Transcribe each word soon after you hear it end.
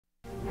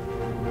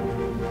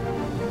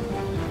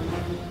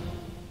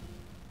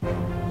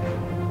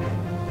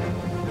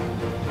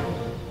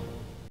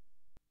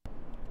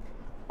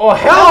Oh,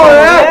 hell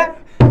yeah!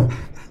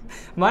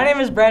 My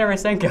name is Brandon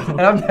Rysenko. And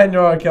I'm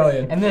Daniel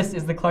Arkelian. And this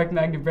is the Clark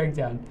Magna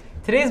Breakdown.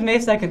 Today is May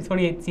 2nd,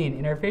 2018,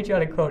 and our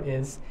patriotic quote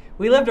is,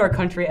 "We lived our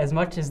country as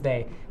much as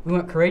they. We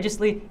went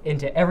courageously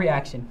into every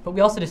action, but we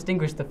also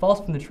distinguished the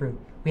false from the true.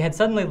 We had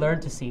suddenly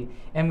learned to see,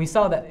 and we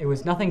saw that it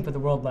was nothing but the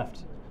world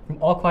left. From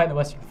All Quiet on the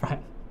Western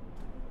Front."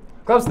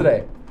 Clubs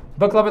today.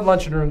 Book club at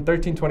lunch in room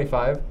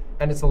 1325,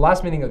 and it's the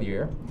last meeting of the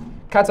year.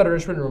 Cats at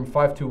Enrichment room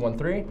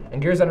 5213,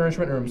 and Gears at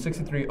Enrichment room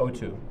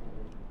 6302.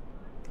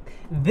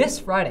 This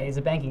Friday is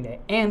a banking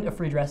day and a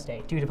free dress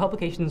day due to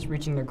publications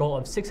reaching their goal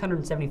of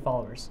 670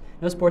 followers.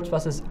 No sports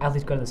buses,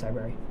 athletes go to the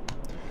library.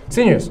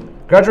 Seniors,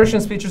 graduation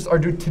speeches are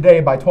due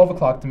today by 12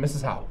 o'clock to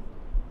Mrs. Howe.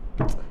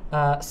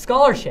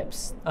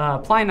 Scholarships.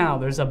 Apply now.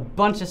 There's a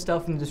bunch of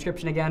stuff in the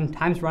description again.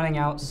 Time's running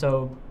out,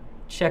 so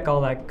check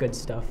all that good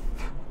stuff.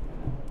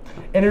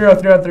 Interview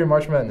 3-on-3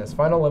 March Madness.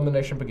 Final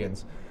elimination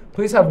begins.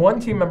 Please have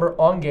one team member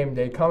on game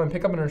day come and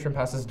pick up enrichment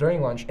passes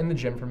during lunch in the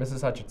gym for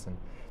Mrs. Hutchinson.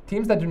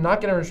 Teams that do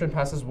not get enrichment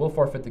passes will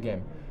forfeit the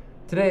game.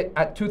 Today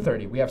at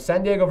 2:30, we have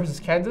San Diego versus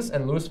Kansas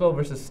and Louisville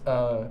versus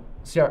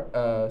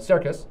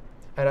Syracuse.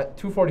 And at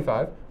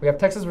 2:45, we have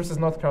Texas versus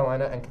North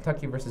Carolina and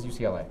Kentucky versus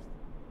UCLA.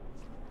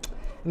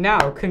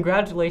 Now,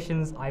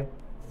 congratulations, I'm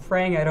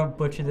praying I don't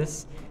butcher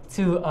this,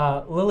 to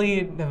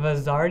Lily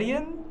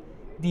Vazardian,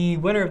 the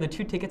winner of the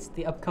 2 tickets to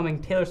the upcoming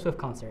Taylor Swift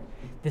concert.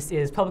 This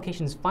is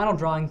publication's final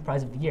drawing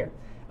prize of the year.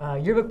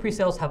 Yearbook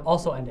pre-sales have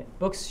also ended.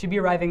 Books should be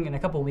arriving in a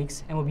couple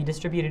weeks and will be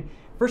distributed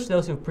first to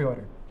those who have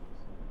pre-ordered.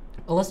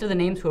 A list of the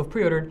names who have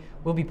pre-ordered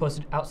will be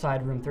posted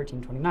outside room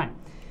 1329.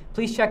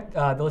 Please check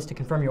the list to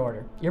confirm your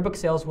order. Yearbook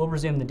sales will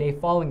resume the day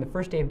following the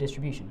first day of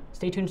distribution.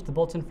 Stay tuned to the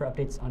Bulletin for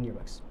updates on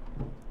yearbooks.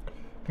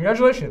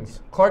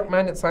 Congratulations, Clark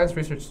Magnet Science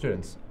Research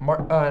students.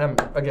 And I'm,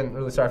 again,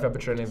 really sorry if I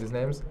butchered any of these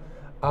names.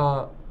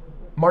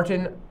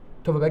 Martin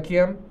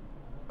Tovabekian,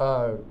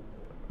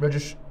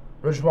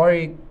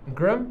 Rajwari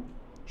Gurum,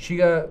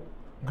 Shiga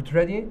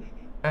Gutredi,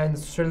 and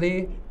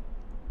Surli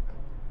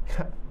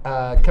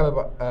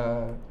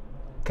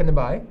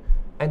Kanabai,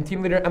 and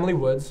team leader Emily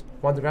Woods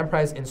won the grand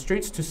prize in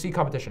Streets to Sea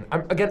competition.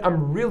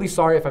 I'm really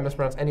sorry if I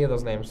mispronounce any of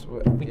those names.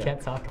 We can't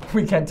talk.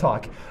 We can't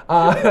talk.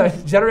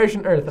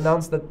 Generation Earth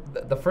announced that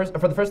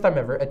for the first time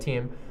ever, a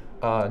team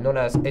known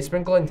as A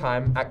Sprinkle in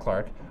Time at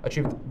Clark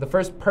achieved the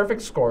first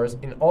perfect scores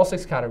in all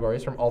 6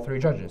 categories from all 3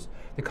 judges.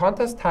 The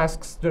contest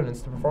tasks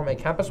students to perform a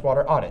campus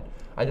water audit,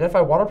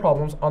 identify water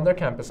problems on their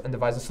campus, and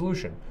devise a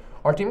solution.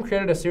 Our team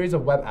created a series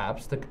of web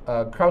apps to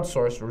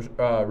crowdsource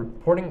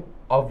reporting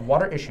of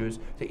water issues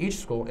to each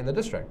school in the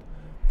district.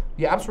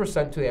 The apps were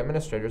sent to the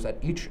administrators at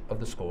each of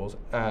the schools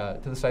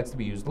to the sites to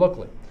be used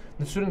locally.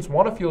 The students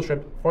won a field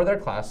trip for their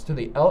class to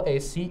the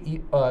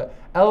LACOE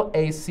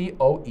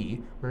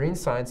Marine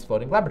Science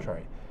Floating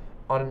Laboratory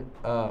on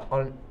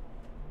an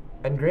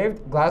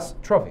engraved glass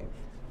trophy.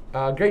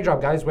 Great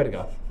job, guys. Way to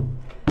go.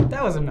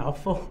 That was a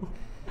mouthful.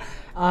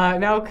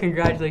 Now,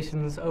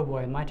 congratulations, oh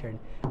boy, my turn,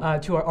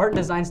 to our art and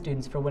design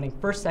students for winning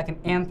 1st, 2nd,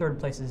 and 3rd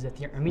places at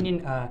the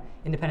Armenian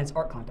Independence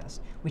Art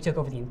Contest. We took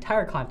over the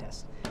entire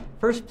contest.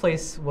 1st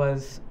place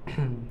was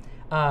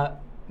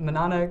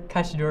Manana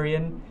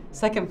Kashidorian,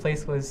 2nd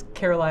place was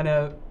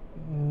Carolina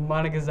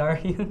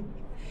Monagazarian,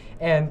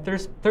 and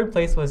 3rd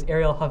place was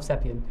Ariel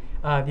Hovsepian.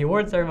 The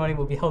award ceremony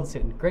will be held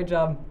soon. Great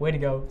job, way to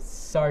go.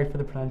 Sorry for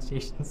the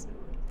pronunciations.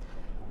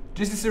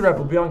 GCC Rep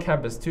will be on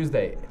campus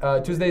Tuesdays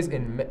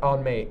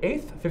on May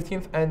 8th,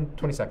 15th, and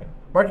 22nd.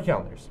 Mark your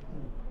calendars.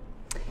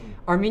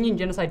 Armenian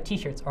Genocide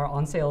t-shirts are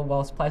on sale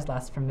while supplies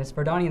last from Ms.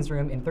 Verdanian's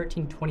room in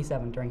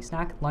 1327 during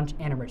snack, lunch,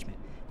 and enrichment.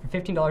 For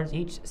 $15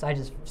 each,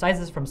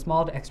 sizes from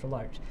small to extra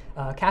large.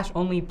 Cash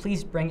only,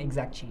 please bring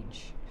exact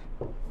change.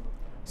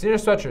 Senior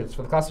sweatshirts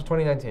for the class of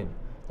 2019.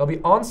 They'll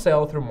be on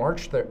sale through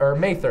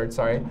May 3rd,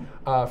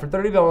 for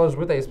 $30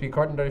 with ASP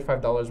card and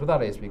 $35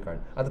 without ASP card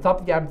at the top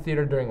of the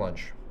amphitheater during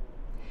lunch.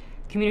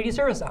 Community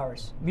service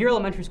hours. Muir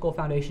Elementary School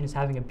Foundation is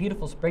having a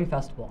beautiful spring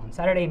festival on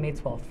Saturday, May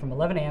 12th from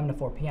 11 a.m. to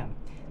 4 p.m.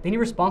 They need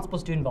responsible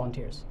student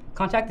volunteers.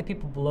 Contact the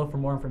people below for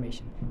more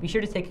information. Be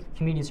sure to take a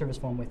community service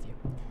form with you.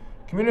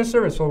 Community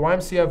service for the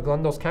YMCA of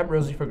Glendale's Camp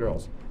Rosie for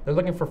girls. They're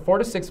looking for 4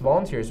 to 6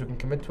 volunteers who can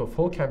commit to a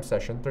full camp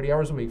session, 30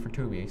 hours a week for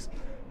 2 weeks.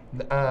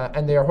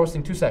 And they are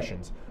hosting 2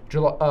 sessions,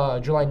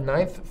 July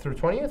 9th through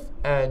 20th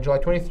and July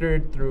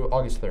 23rd through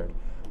August 3rd.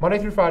 Monday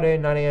through Friday,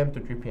 9 a.m. to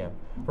 3 p.m.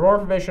 For more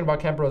information about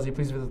Camp Rosie,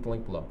 please visit the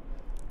link below.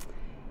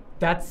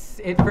 That's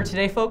it for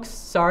today, folks.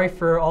 Sorry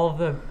for all of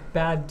the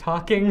bad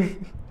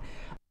talking.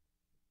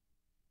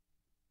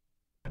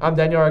 I'm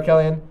Daniel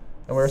Arkelian,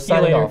 and we're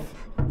signing off.